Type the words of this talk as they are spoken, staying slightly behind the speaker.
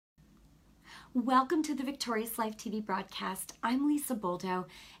Welcome to the Victorious Life TV broadcast. I'm Lisa Boldo,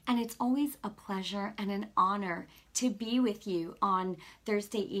 and it's always a pleasure and an honor to be with you on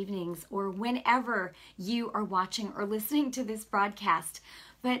Thursday evenings or whenever you are watching or listening to this broadcast.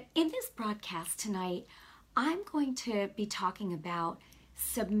 But in this broadcast tonight, I'm going to be talking about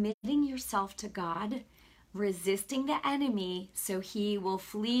submitting yourself to God, resisting the enemy so he will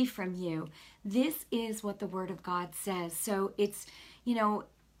flee from you. This is what the Word of God says. So it's,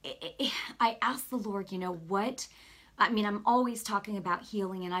 I asked the Lord, I'm always talking about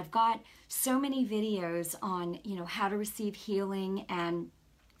healing, and I've got so many videos on, how to receive healing, and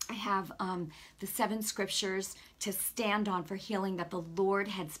I have the 7 scriptures to stand on for healing that the Lord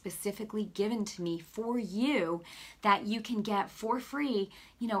had specifically given to me for you that you can get for free,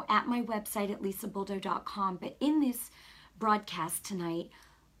 at my website at lisaboldo.com. But in this broadcast tonight,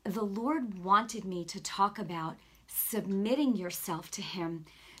 the Lord wanted me to talk about submitting yourself to Him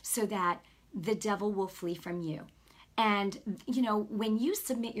so that the devil will flee from you. And, when you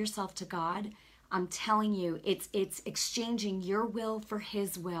submit yourself to God, I'm telling you, it's exchanging your will for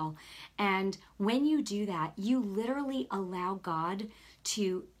His will. And when you do that, you literally allow God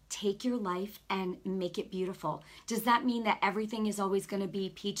to take your life and make it beautiful. Does that mean that everything is always going to be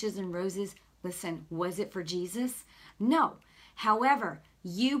peaches and roses? Listen, was it for Jesus? No. However,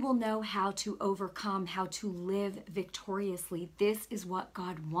 you will know how to overcome, how to live victoriously. This is what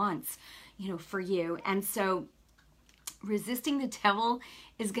God wants, for you. And so resisting the devil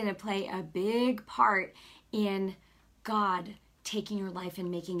is going to play a big part in God taking your life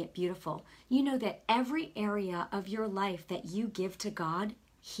and making it beautiful. You know that every area of your life that you give to God,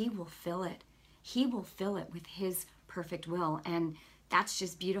 He will fill it. He will fill it with His perfect will. And that's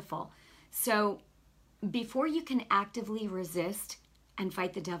just beautiful. So before you can actively resist and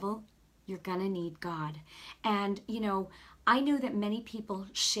fight the devil, you're gonna need God. And I know that many people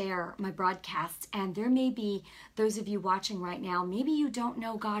share my broadcasts, and there may be those of you watching right now, maybe you don't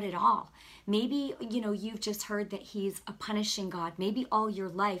know God at all. Maybe, you've just heard that He's a punishing God. Maybe all your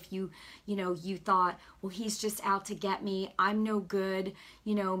life you thought, well, He's just out to get me. I'm no good.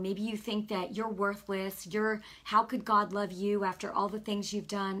 Maybe you think that you're worthless. How could God love you after all the things you've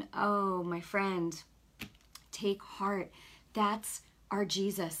done? Oh, my friend, take heart. That's our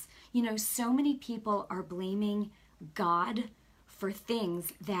Jesus. So many people are blaming God for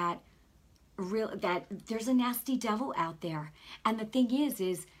things that there's a nasty devil out there. And the thing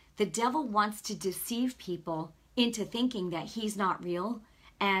is the devil wants to deceive people into thinking that He's not real,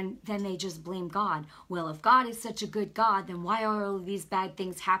 and then they just blame God. Well, if God is such a good God, then why are all of these bad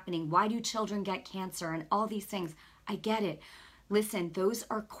things happening? Why do children get cancer and all these things? I get it. Listen, those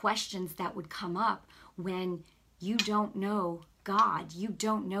are questions that would come up when you don't know God, you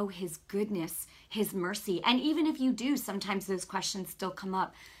don't know His goodness, His mercy. And even if you do, sometimes those questions still come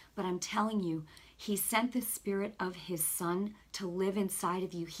up. But I'm telling you, He sent the Spirit of His Son to live inside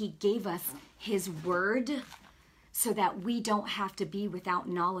of you. He gave us His Word so that we don't have to be without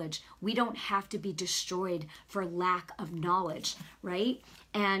knowledge. We don't have to be destroyed for lack of knowledge, right?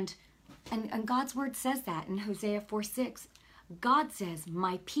 And God's Word says that in Hosea 4:6. God says,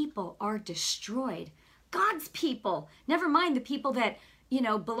 my people are destroyed. God's people, never mind the people that,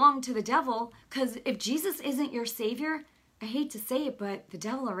 belong to the devil, because if Jesus isn't your Savior, I hate to say it, but the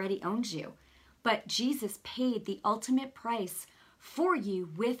devil already owns you. But Jesus paid the ultimate price for you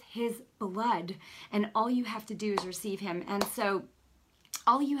with His blood, and all you have to do is receive Him. And so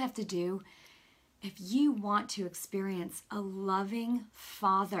all you have to do, if you want to experience a loving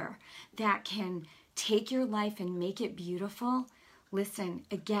Father that can take your life and make it beautiful, listen,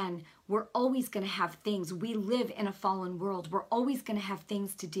 again, we're always going to have things. We live in a fallen world. We're always going to have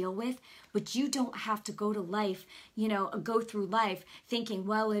things to deal with, but you don't have to go through life thinking,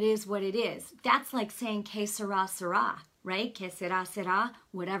 well, it is what it is. That's like saying, que sera, sera, right? Que sera, sera,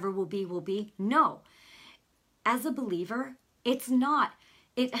 whatever will be, will be. No. As a believer, it's not.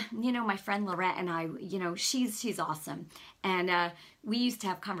 My friend Lorette and I, she's awesome. And we used to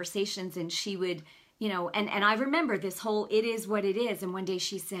have conversations, and she would, and I remember this whole, it is what it is. And one day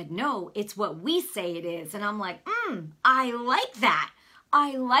she said, no, it's what we say it is. And I'm like, I like that.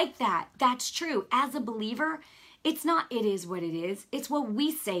 I like that. That's true. As a believer, it's not it is what it is. It's what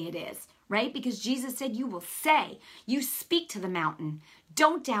we say it is, right? Because Jesus said you will say, you speak to the mountain.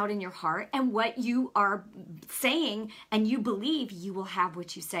 Don't doubt in your heart, and what you are saying and you believe, you will have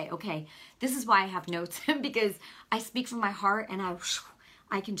what you say. Okay, this is why I have notes, because I speak from my heart and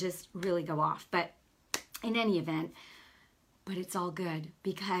I can just really go off. But in any event, but it's all good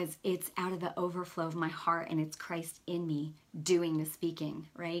because it's out of the overflow of my heart, and it's Christ in me doing the speaking,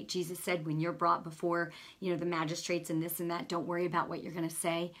 right? Jesus said, when you're brought before, the magistrates and this and that, don't worry about what you're going to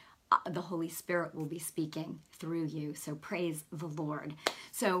say. the Holy Spirit will be speaking through you. So praise the Lord.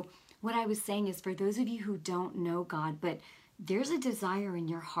 So what I was saying is, for those of you who don't know God, but there's a desire in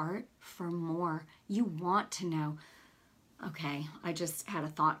your heart for more. You want to know. Okay, I just had a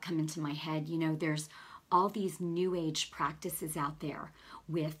thought come into my head. You know, there's all these new age practices out there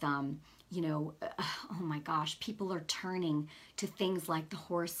with, you know, oh my gosh, people are turning to things like the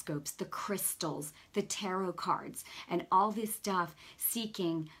horoscopes, the crystals, the tarot cards, and all this stuff,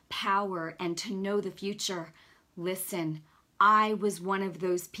 seeking power and to know the future. Listen, I was one of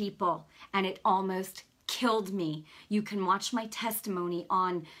those people, and it almost killed me. You can watch my testimony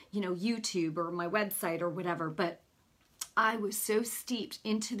on, you know, YouTube or my website or whatever, but I was so steeped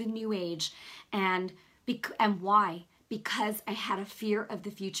into the new age, and why? Because I had a fear of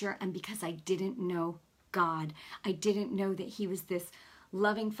the future, and because I didn't know God. I didn't know that he was this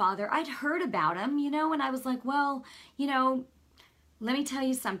loving father. I'd heard about him, you know, and I was like, well, you know, let me tell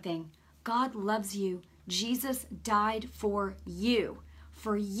you something. God loves you. Jesus died for you.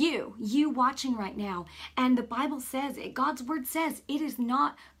 For you watching right now. And the Bible says, God's word says, it is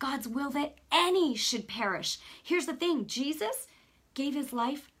not God's will that any should perish. Here's the thing, Jesus gave his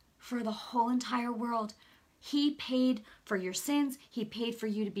life for the whole entire world. He paid for your sins. He paid for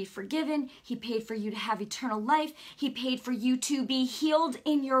you to be forgiven. He paid for you to have eternal life. He paid for you to be healed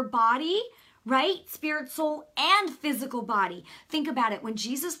in your body, right? Spirit, soul, and physical body. Think about it. When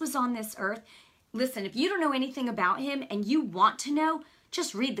Jesus was on this earth, listen, if you don't know anything about him and you want to know,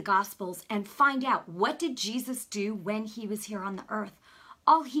 just read the Gospels and find out, what did Jesus do when he was here on the earth?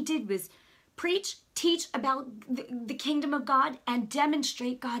 All he did was preach, teach about the kingdom of God, and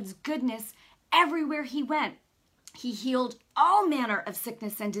demonstrate God's goodness everywhere he went. He healed all manner of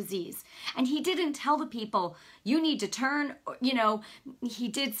sickness and disease. And he didn't tell the people, you need to turn, you know, he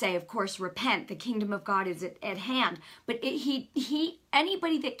did say, of course, repent, the kingdom of God is at hand. But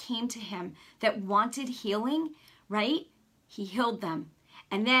anybody that came to him that wanted healing, right, he healed them.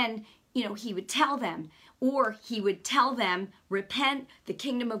 And then, you know, he would tell them, or he would tell them, repent, the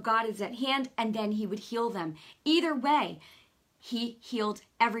kingdom of God is at hand, and then he would heal them. Either way, he healed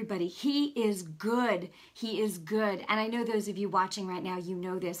everybody. He is good. He is good. And I know those of you watching right now, you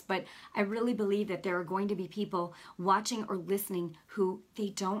know this, but I really believe that there are going to be people watching or listening who they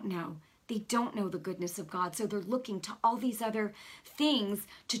don't know. They don't know the goodness of God. So they're looking to all these other things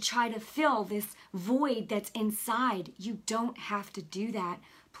to try to fill this void that's inside. You don't have to do that.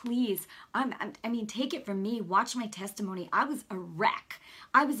 Please, I mean, take it from me. Watch my testimony. I was a wreck.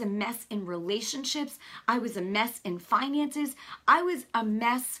 I was a mess in relationships. I was a mess in finances. I was a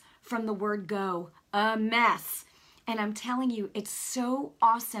mess from the word go. A mess. And I'm telling you, it's so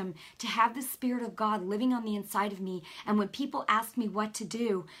awesome to have the Spirit of God living on the inside of me. And when people ask me what to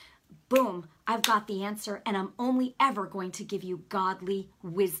do, boom, I've got the answer, and I'm only ever going to give you godly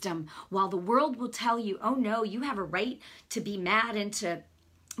wisdom. While the world will tell you, oh no, you have a right to be mad and to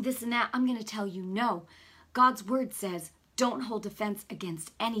this and that, I'm going to tell you no. God's word says, don't hold offense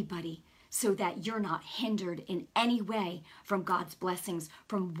against anybody, so that you're not hindered in any way from God's blessings,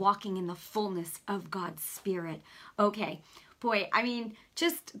 from walking in the fullness of God's Spirit. Okay, boy, I mean,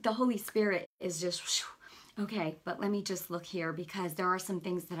 just the Holy Spirit is just, whew. Okay, but let me just look here, because there are some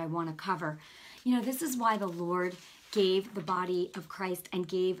things that I want to cover. You know, this is why the Lord gave the body of Christ and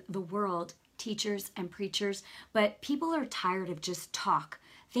gave the world teachers and preachers, but people are tired of just talk.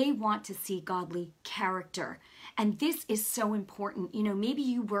 They want to see godly character. And this is so important. You know, maybe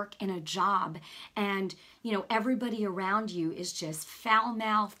you work in a job and, you know, everybody around you is just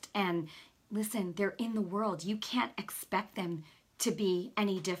foul-mouthed, and listen, they're in the world. You can't expect them to be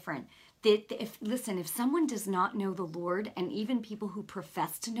any different. If someone does not know the Lord, and even people who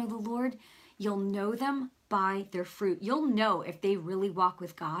profess to know the Lord, you'll know them by their fruit. You'll know if they really walk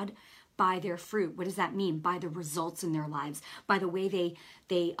with God by their fruit. What does that mean? By the results in their lives, by the way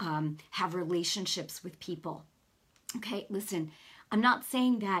they have relationships with people. Okay, listen, I'm not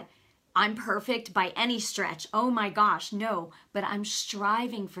saying that I'm perfect by any stretch. Oh my gosh, no, but I'm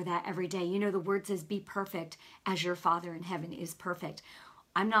striving for that every day. You know, the word says, be perfect as your Father in heaven is perfect.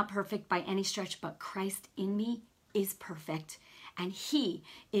 I'm not perfect by any stretch, but Christ in me is perfect. And he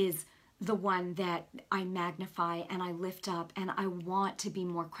is the one that I magnify and I lift up, and I want to be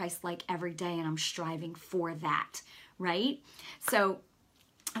more Christ-like every day, and I'm striving for that, right? So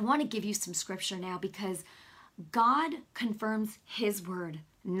I want to give you some scripture now, because God confirms his word,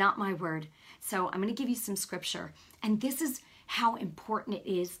 not my word. So I'm going to give you some scripture. And this is how important it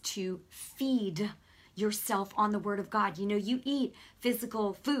is to feed yourself on the word of God. You know, you eat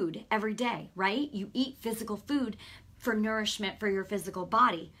physical food every day, right? You eat physical food for nourishment for your physical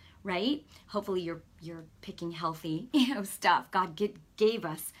body, right? Hopefully you're picking healthy, stuff. God gave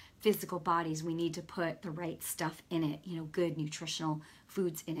us physical bodies, we need to put the right stuff in it, you know, good nutritional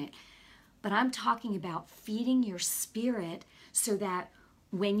foods in it. But I'm talking about feeding your spirit so that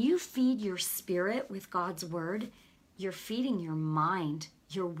when you feed your spirit with God's word, you're feeding your mind,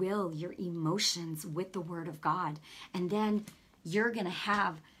 your will, your emotions with the word of God. And then you're going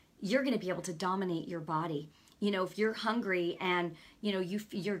to be able to dominate your body. You know, if you're hungry and, you know,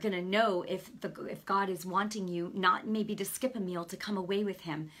 you're going to know if God is wanting you not maybe to skip a meal, to come away with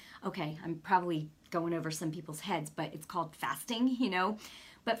him. Okay, I'm probably going over some people's heads, but it's called fasting, you know.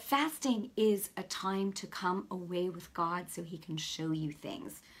 But fasting is a time to come away with God so he can show you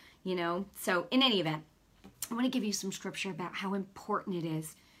things, you know. So in any event, I want to give you some scripture about how important it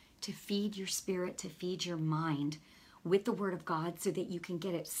is to feed your spirit, to feed your mind with the word of God so that you can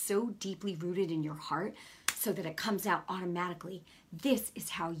get it so deeply rooted in your heart so that it comes out automatically. This is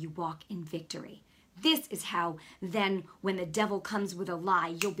how you walk in victory. This is how then when the devil comes with a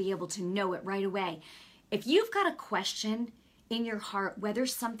lie, you'll be able to know it right away. If you've got a question in your heart whether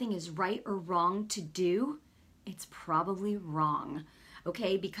something is right or wrong to do, it's probably wrong,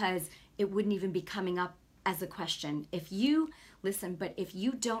 okay? Because it wouldn't even be coming up as a question. If you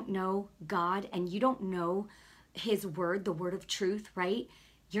don't know God and you don't know his word, the word of truth, right?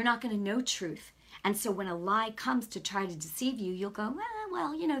 You're not going to know truth. And so when a lie comes to try to deceive you, you'll go,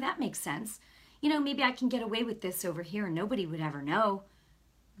 well, you know, that makes sense. You know, maybe I can get away with this over here and nobody would ever know.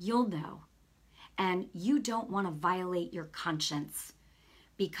 You'll know. And you don't want to violate your conscience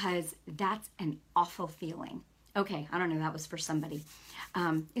because that's an awful feeling. Okay, I don't know, that was for somebody.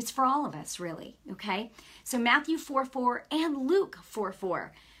 It's for all of us, really, okay? So Matthew 4:4 and Luke 4:4,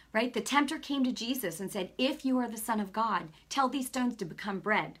 right? The tempter came to Jesus and said, if you are the Son of God, tell these stones to become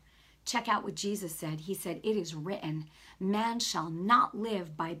bread. Check out what Jesus said. He said, it is written, man shall not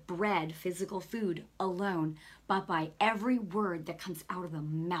live by bread, physical food alone, but by every word that comes out of the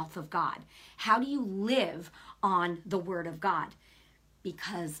mouth of God. How do you live on the word of God?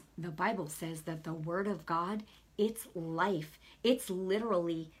 Because the Bible says that the word of God, it's life. It's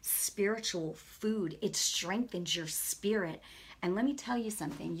literally spiritual food. It strengthens your spirit. And let me tell you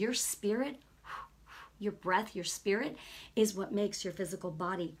something, your spirit, your breath, your spirit is what makes your physical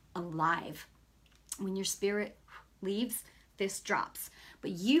body alive. When your spirit leaves, this drops.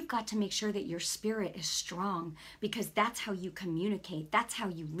 But you've got to make sure that your spirit is strong because that's how you communicate. That's how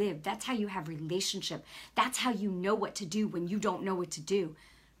you live. That's how you have relationship. That's how you know what to do when you don't know what to do.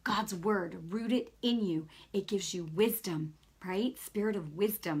 God's word rooted in you. It gives you wisdom, right? Spirit of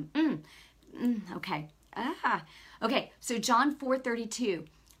wisdom. Okay. Okay, so John 4:32.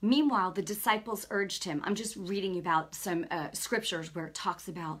 Meanwhile, the disciples urged him. I'm just reading about some scriptures where it talks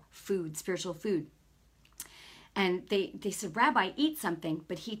about food, spiritual food. And they said, Rabbi, eat something.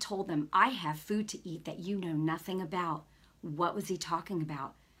 But he told them, I have food to eat that you know nothing about. What was he talking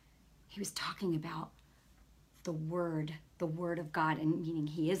about? He was talking about the word of God, and meaning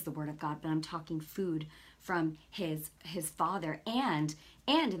he is the word of God, but I'm talking food from his Father. And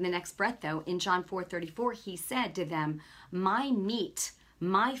in the next breath, though, in John 4:34, he said to them, my meat,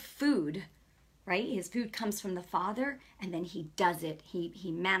 my food, right? His food comes from the Father, and then he does it.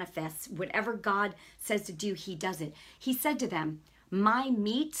 He manifests whatever God says to do, he does it. He said to them, my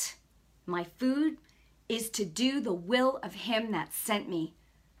meat, my food is to do the will of him that sent me.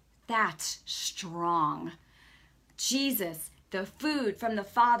 That's strong. Jesus, the food from the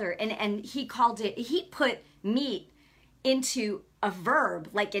Father, and he put meat into a verb,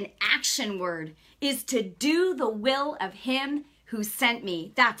 like an action word, is to do the will of him who sent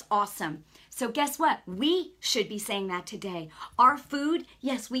me. That's awesome. So guess what? We should be saying that today. Our food,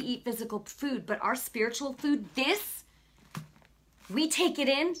 yes, we eat physical food, but our spiritual food, we take it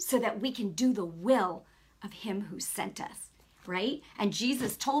in so that we can do the will of him who sent us, right? And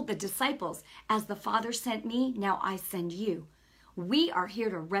Jesus told the disciples, as the Father sent me, now I send you. We are here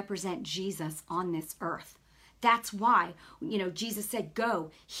to represent Jesus on this earth. That's why, Jesus said,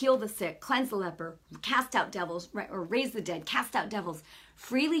 go, heal the sick, cleanse the leper, cast out devils, right, or raise the dead, cast out devils.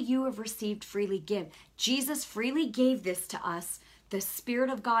 Freely you have received, freely give. Jesus freely gave this to us, the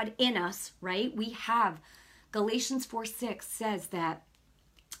Spirit of God in us, right? We have, Galatians 4:6 says that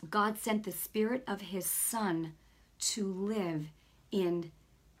God sent the Spirit of his Son to live in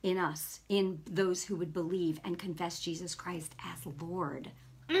us, in those who would believe and confess Jesus Christ as Lord.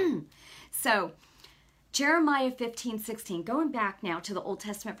 So, Jeremiah 15:16, going back now to the Old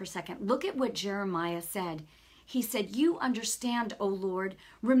Testament for a second, look at what Jeremiah said. He said, you understand, O Lord,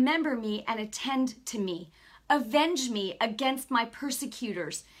 remember me and attend to me. Avenge me against my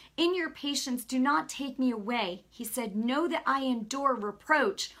persecutors. In your patience, do not take me away. He said, know that I endure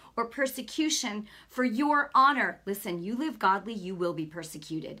reproach or persecution for your honor. Listen, you live godly, you will be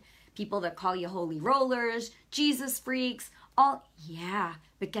persecuted. People that call you holy rollers, Jesus freaks, all, yeah.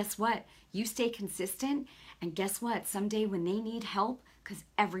 But guess what? You stay consistent, and guess what? Someday when they need help, because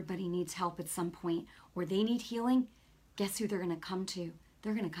everybody needs help at some point, or they need healing, guess who they're going to come to?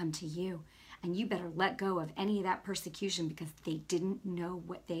 They're going to come to you. And you better let go of any of that persecution because they didn't know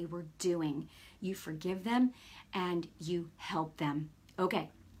what they were doing. You forgive them and you help them. Okay.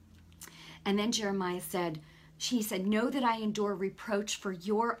 And then Jeremiah said, she said, know that I endure reproach for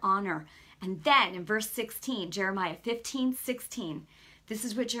your honor. And then in verse 16, Jeremiah 15:16, this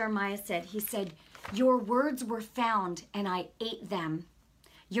is what Jeremiah said. He said, your words were found and I ate them.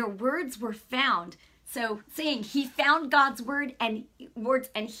 Your words were found. So saying he found God's words and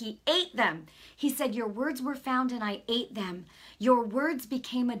he ate them. He said, your words were found and I ate them. Your words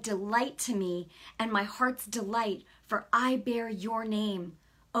became a delight to me and my heart's delight, for I bear your name.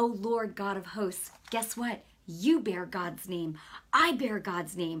 O Lord God of hosts, guess what? You bear God's name. I bear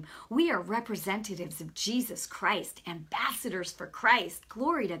God's name. We are representatives of Jesus Christ, ambassadors for Christ.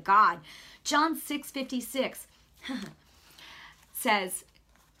 Glory to God. John 6:56 says,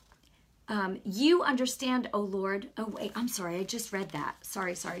 you understand, O Lord. Oh, wait, I'm sorry. I just read that.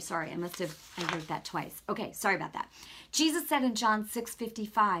 Sorry. I wrote that twice. Okay, sorry about that. Jesus said in John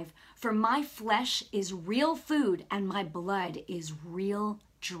 6:55, for my flesh is real food and my blood is real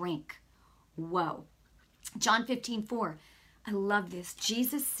drink. Whoa. John 15:4. I love this.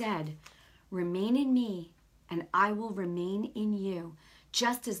 Jesus said, remain in me and I will remain in you.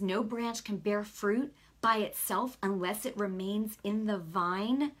 Just as no branch can bear fruit by itself unless it remains in the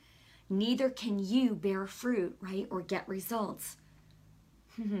vine, neither can you bear fruit, right, or get results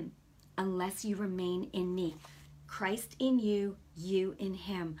unless you remain in me. Christ in you, you in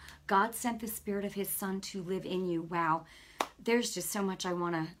him. God sent the Spirit of his Son to live in you. Wow. There's just so much I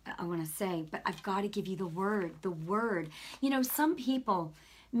want to say, but I've got to give you the word. The word. You know, some people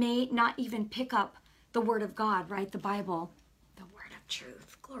may not even pick up the word of God, right? The Bible, the word of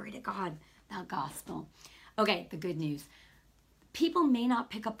truth. Glory to God, the gospel. Okay, the good news. People may not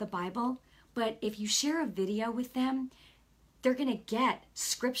pick up the Bible, but if you share a video with them, they're going to get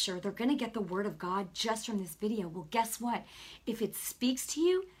scripture. They're going to get the word of God just from this video. Well, guess what? If it speaks to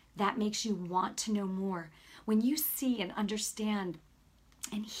you, that makes you want to know more. When you see and understand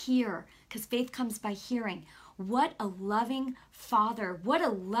and hear, because faith comes by hearing, what a loving Father, what a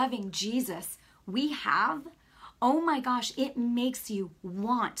loving Jesus we have. Oh my gosh, it makes you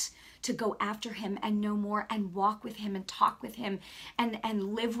want to go after him and know more and walk with him and talk with him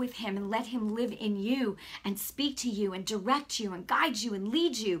and live with him and let him live in you and speak to you and direct you and guide you and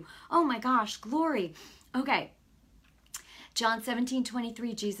lead you. Oh my gosh, glory. Okay. John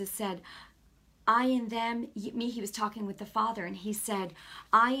 17:23, Jesus said, I in them, me, he was talking with the Father, and he said,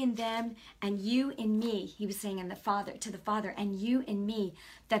 I in them and you in me, he was saying to the Father, and you in me,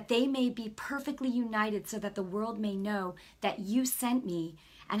 that they may be perfectly united so that the world may know that you sent me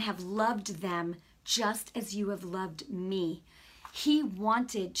and have loved them just as you have loved me.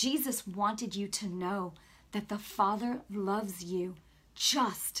 Jesus wanted you to know that the Father loves you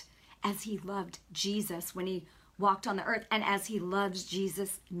just as he loved Jesus when he walked on the earth and as he loves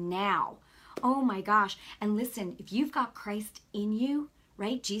Jesus now. Oh my gosh. And listen, if you've got Christ in you,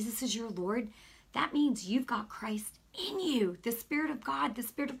 right? Jesus is your Lord. That means you've got Christ in you. The Spirit of God, the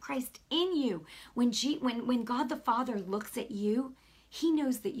Spirit of Christ in you. When God the Father looks at you, he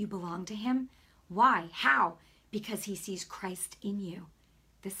knows that you belong to him. Why? How? Because he sees Christ in you,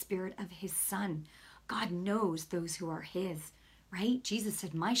 the Spirit of his Son. God knows those who are his, right? Jesus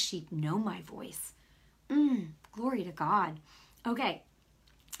said, my sheep know my voice. Glory to God. Okay.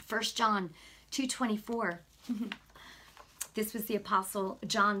 1 John 2:24. This was the Apostle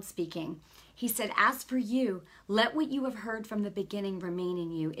John speaking. He said, as for you, let what you have heard from the beginning remain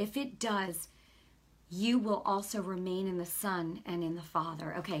in you. If it does, you will also remain in the Son and in the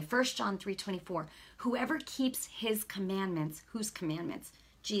Father. Okay, 1 John 3:24. Whoever keeps his commandments, whose commandments?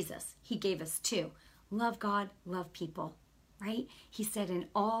 Jesus. He gave us two. Love God, love people, right? He said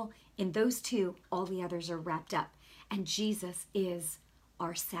in those two, all the others are wrapped up. And Jesus is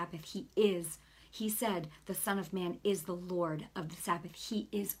our Sabbath. He said the Son of Man is the Lord of the Sabbath. He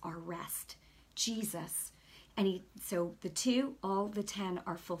is our rest. Jesus. And so the two, all the 10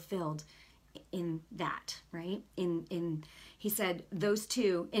 are fulfilled in that, right? He said those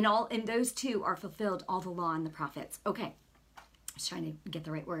two, in those two are fulfilled all the law and the prophets. Okay. I was trying to get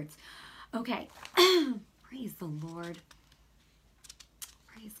the right words. Okay. Praise the Lord.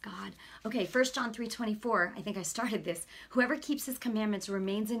 Praise God. Okay, 1 John 3:24. I think I started this. Whoever keeps his commandments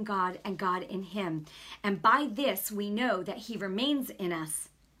remains in God and God in him. And by this we know that he remains in us.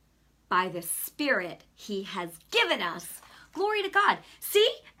 by the Spirit he has given us. Glory to God. See?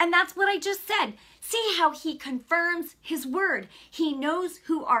 And that's what I just said. See how he confirms his word. He knows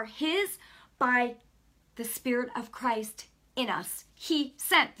who are his by the Spirit of Christ in us. He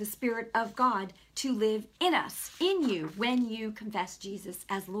sent the Spirit of God to live in us, in you, when you confess Jesus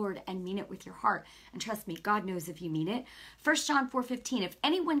as Lord and mean it with your heart. And trust me, God knows if you mean it. 1 John 4:15, if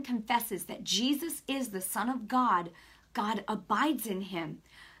anyone confesses that Jesus is the Son of God, God abides in him.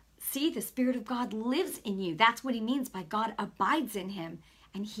 See, the Spirit of God lives in you. That's what he means by God abides in him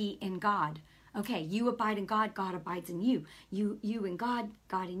and he in God. Okay, you abide in God, God abides in you. You in God,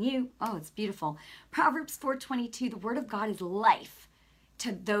 God in you. Oh, it's beautiful. Proverbs 4:22, the word of God is life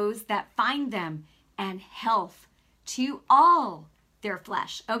to those that find them and health to all their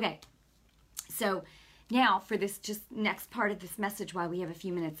flesh. Okay, so now for this just next part of this message while we have a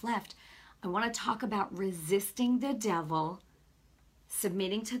few minutes left, I want to talk about resisting the devil,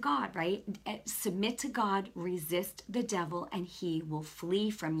 submitting to God, right? Submit to God, resist the devil, and he will flee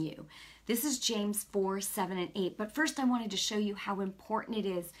from you. This is James 4:7 and 8. But first I wanted to show you how important it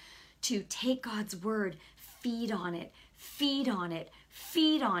is to take God's word, feed on it, feed on it,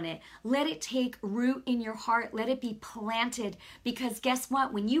 feed on it. Let it take root in your heart. Let it be planted. Because guess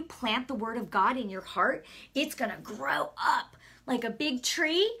what? When you plant the word of God in your heart, it's going to grow up like a big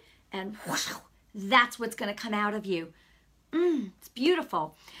tree, and whoosh, that's what's going to come out of you. It's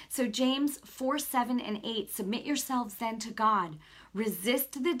beautiful. So James 4:7 and 8, submit yourselves then to God.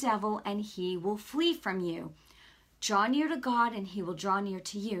 Resist the devil and he will flee from you. Draw near to God and he will draw near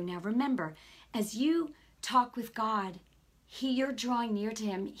to you. Now remember, as you talk with God, you're drawing near to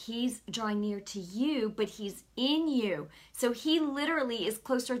him. He's drawing near to you, but he's in you. So he literally is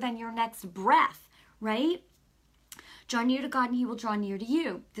closer than your next breath, right? Draw near to God and he will draw near to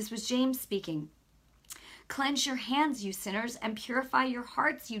you. This was James speaking. Cleanse your hands, you sinners, and purify your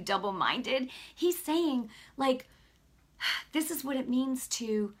hearts, you double-minded. He's saying, like, this is what it means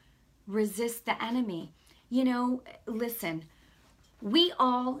to resist the enemy. You know, listen, we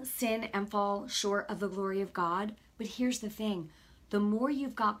all sin and fall short of the glory of God, but here's the thing. The more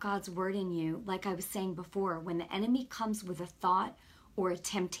you've got God's word in you, like I was saying before, when the enemy comes with a thought or a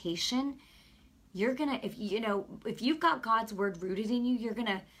temptation, you're gonna, if you've got God's word rooted in you, you're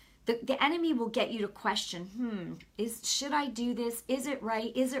gonna, the enemy will get you to question, should I do this? Is it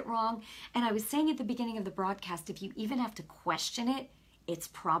right? Is it wrong? And I was saying at the beginning of the broadcast, if you even have to question it, it's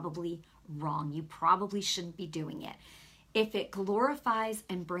probably wrong. You probably shouldn't be doing it. If it glorifies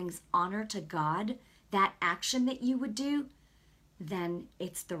and brings honor to God, that action that you would do, then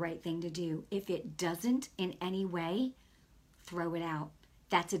it's the right thing to do. If it doesn't in any way, throw it out.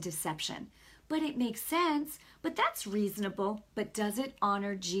 That's a deception. But it makes sense, but that's reasonable. But does it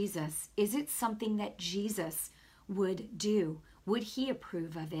honor Jesus? Is it something that Jesus would do? Would he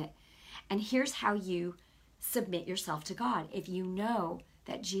approve of it? And here's how you submit yourself to God. If you know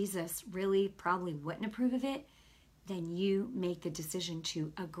that Jesus really probably wouldn't approve of it, then you make the decision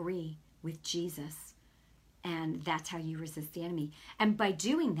to agree with Jesus. And that's how you resist the enemy. And by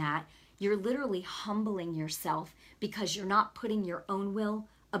doing that, you're literally humbling yourself because you're not putting your own will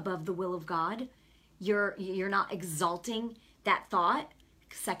above the will of God. You're not exalting that thought.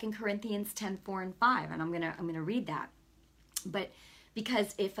 2 Corinthians 10:4 and 5. And I'm gonna read that. But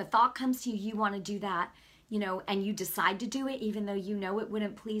because if a thought comes to you, you want to do that, and you decide to do it, even though you know it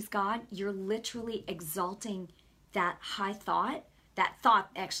wouldn't please God, you're literally exalting that high thought. That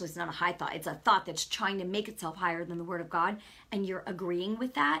thought actually is not a high thought. It's a thought that's trying to make itself higher than the word of God, and you're agreeing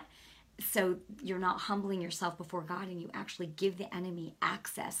with that. So you're not humbling yourself before God, and you actually give the enemy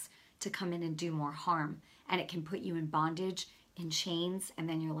access to come in and do more harm. And it can put you in bondage, in chains, and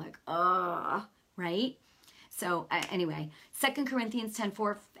then you're like, right? So anyway, 2 Corinthians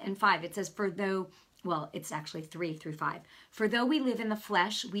 10:4 and 5, it says, it's actually 3 through 5. For though we live in the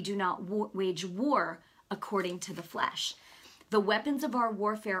flesh, we do not wage war according to the flesh. The weapons of our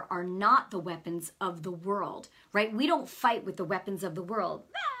warfare are not the weapons of the world, right? We don't fight with the weapons of the world.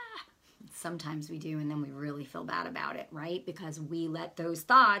 Sometimes we do, and then we really feel bad about it, right? Because we let those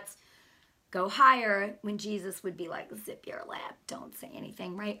thoughts go higher when Jesus would be like, zip your lip, don't say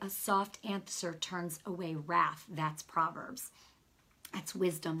anything, right? A soft answer turns away wrath. That's Proverbs. That's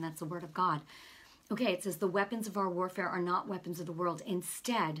wisdom. That's the word of God. Okay, it says the weapons of our warfare are not weapons of the world.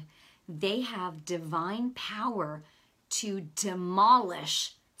 Instead, they have divine power to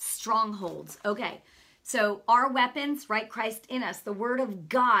demolish strongholds. Okay, so our weapons, right? Christ in us, the word of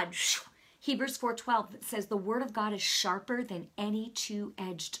God. Hebrews 4:12 says the word of God is sharper than any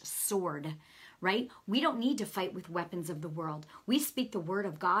two-edged sword, right? We don't need to fight with weapons of the world. We speak the word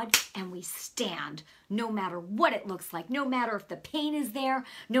of God and we stand no matter what it looks like, no matter if the pain is there,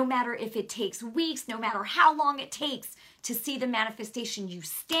 no matter if it takes weeks, no matter how long it takes to see the manifestation. You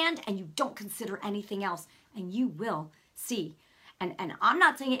stand and you don't consider anything else, and you will see. And I'm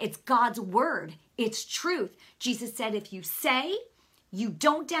not saying it's God's word. It's truth. Jesus said, if you say, you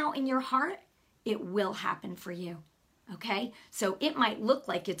don't doubt in your heart, it will happen for you. Okay, so it might look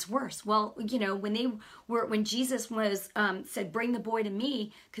like it's worse. Well, you know, when Jesus was said, "Bring the boy to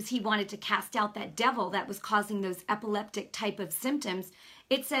me," because he wanted to cast out that devil that was causing those epileptic type of symptoms.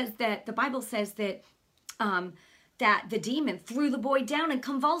 It says that the Bible says that that the demon threw the boy down and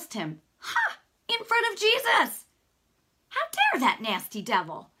convulsed him. Ha! In front of Jesus. How dare that nasty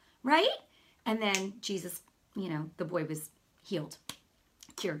devil, right? And then Jesus, you know, the boy was healed,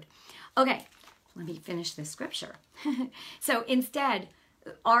 cured. Okay. Let me finish this scripture. So instead,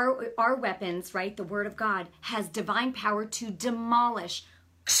 our weapons, right, the word of God, has divine power to demolish,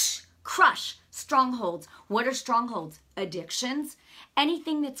 crush strongholds. What are strongholds? Addictions.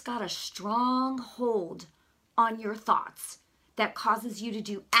 Anything that's got a strong hold on your thoughts that causes you to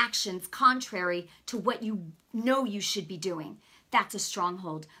do actions contrary to what you know you should be doing. That's a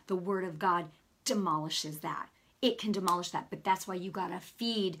stronghold. The word of God demolishes that. It can demolish that, but that's why you got to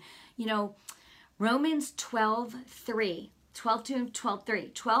feed, you know, Romans 12:3,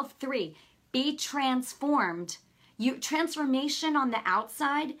 12:3, be transformed. Transformation on the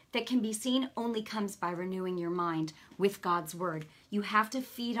outside that can be seen only comes by renewing your mind with God's word. You have to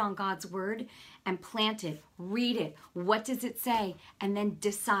feed on God's word and plant it, read it. What does it say? And then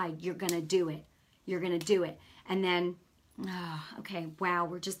decide you're going to do it. You're going to do it. And then, okay, wow,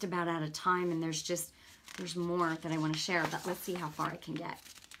 we're just about out of time, and there's more that I want to share, but let's see how far I can get.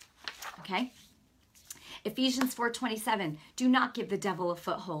 Okay? Ephesians 4:27, do not give the devil a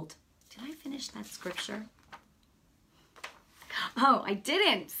foothold. Did I finish that scripture? Oh, I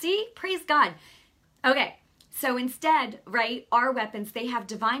didn't. See? Praise God. Okay, so instead, right, our weapons, they have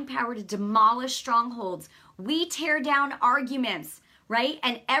divine power to demolish strongholds. We tear down arguments, right?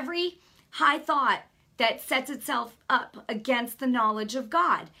 And every high thought that sets itself up against the knowledge of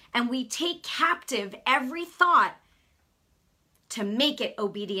God. And we take captive every thought to make it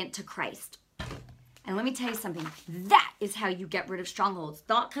obedient to Christ. And let me tell you something. That is how you get rid of strongholds.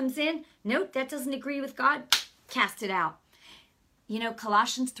 Thought comes in. Nope, that doesn't agree with God. Cast it out. You know,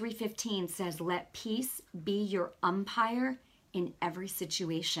 Colossians 3:15 says, let peace be your umpire in every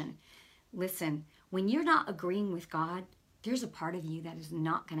situation. Listen, when you're not agreeing with God, there's a part of you that is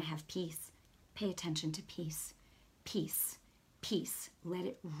not going to have peace. Pay attention to peace. Peace. Peace. Let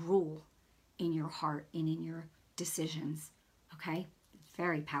it rule in your heart and in your decisions. Okay?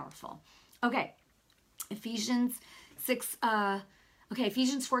 Very powerful. Okay. Ephesians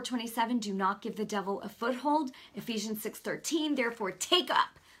 4:27, do not give the devil a foothold. Ephesians 6:13, therefore take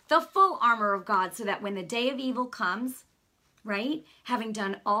up the full armor of God so that when the day of evil comes, right, having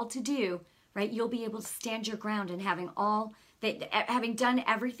done all to do, right, you'll be able to stand your ground, and having done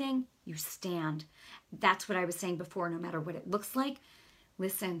everything, you stand. That's what I was saying before, no matter what it looks like.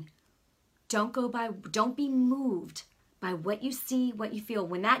 Listen, don't be moved by what you see, what you feel.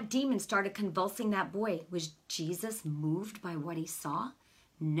 When that demon started convulsing that boy, was Jesus moved by what he saw?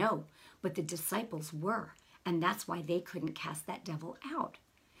 No, but the disciples were. And that's why they couldn't cast that devil out.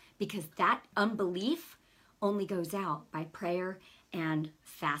 Because that unbelief only goes out by prayer and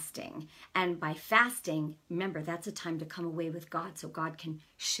fasting. And by fasting, remember, that's a time to come away with God so God can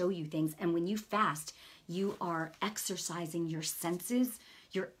show you things. And when you fast, you are exercising your senses.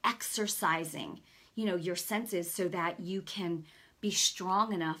 You're exercising your senses so that you can be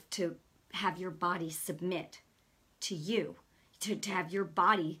strong enough to have your body submit to you, to have your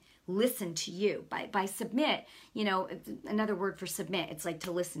body listen to you. By submit, another word for submit, it's like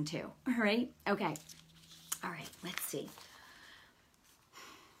to listen to, all right? Okay. All right, let's see.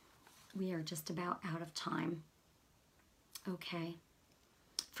 We are just about out of time. Okay.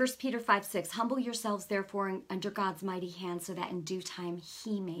 1 Peter 5:6, humble yourselves therefore under God's mighty hand so that in due time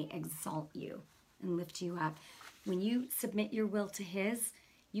he may exalt you and lift you up. When you submit your will to his,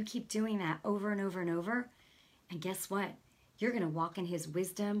 you keep doing that over and over and over. And guess what? You're going to walk in his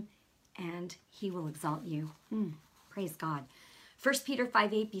wisdom and he will exalt you. Praise God. 1 Peter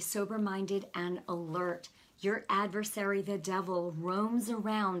 5:8, be sober-minded and alert. Your adversary, the devil, roams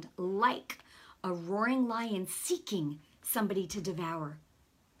around like a roaring lion seeking somebody to devour.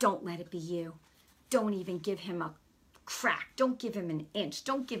 Don't let it be you. Don't even give him a crack. Don't give him an inch.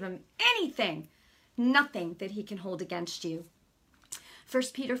 Don't give him anything. Nothing that he can hold against you.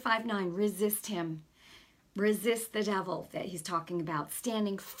 1 Peter 5:9, resist him. Resist the devil that he's talking about.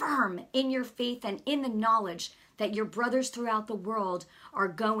 Standing firm in your faith and in the knowledge that your brothers throughout the world are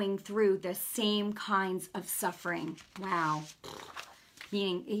going through the same kinds of suffering. Wow.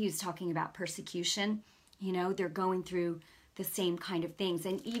 Meaning he was talking about persecution. You know, they're going through the same kind of things.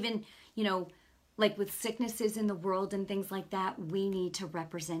 And even, you know, like with sicknesses in the world and things like that, we need to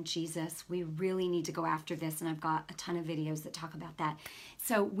represent Jesus. We really need to go after this. And I've got a ton of videos that talk about that.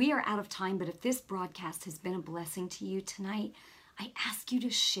 So we are out of time, but if this broadcast has been a blessing to you tonight, I ask you to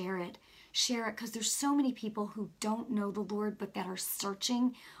share it. Share it, because there's so many people who don't know the Lord, but that are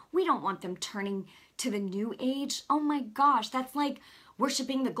searching. We don't want them turning to the new age. Oh my gosh, that's like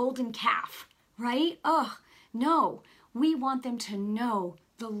worshiping the golden calf, right? Oh, no. We want them to know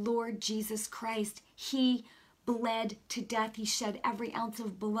the Lord Jesus Christ. He bled to death. He shed every ounce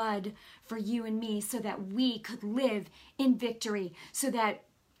of blood for you and me so that we could live in victory, so that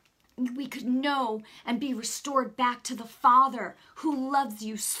we could know and be restored back to the Father who loves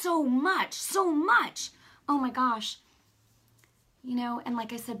you so much, so much. Oh my gosh. You know, and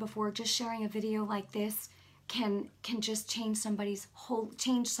like I said before, just sharing a video like this can just change somebody's whole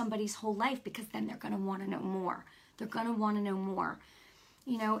life, because then they're going to want to know more. They're going to want to know more.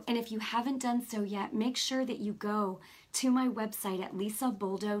 You know, and if you haven't done so yet, make sure that you go to my website at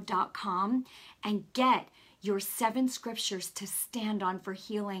lisaboldo.com and get your 7 scriptures to stand on for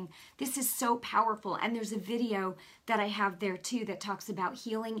healing. This is so powerful. And there's a video that I have there too that talks about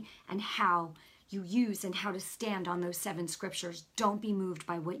healing and how you use and how to stand on those 7 scriptures. Don't be moved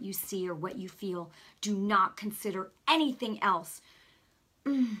by what you see or what you feel. Do not consider anything else.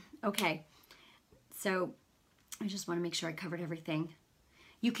 Okay, so I just want to make sure I covered everything.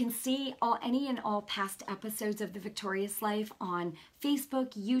 You can see any and all past episodes of The Victorious Life on Facebook,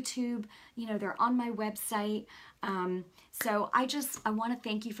 YouTube. You know, they're on my website. So I want to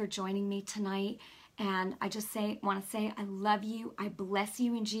thank you for joining me tonight. And I just want to say I love you. I bless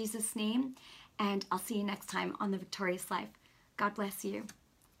you in Jesus' name. And I'll see you next time on The Victorious Life. God bless you.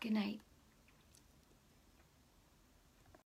 Good night.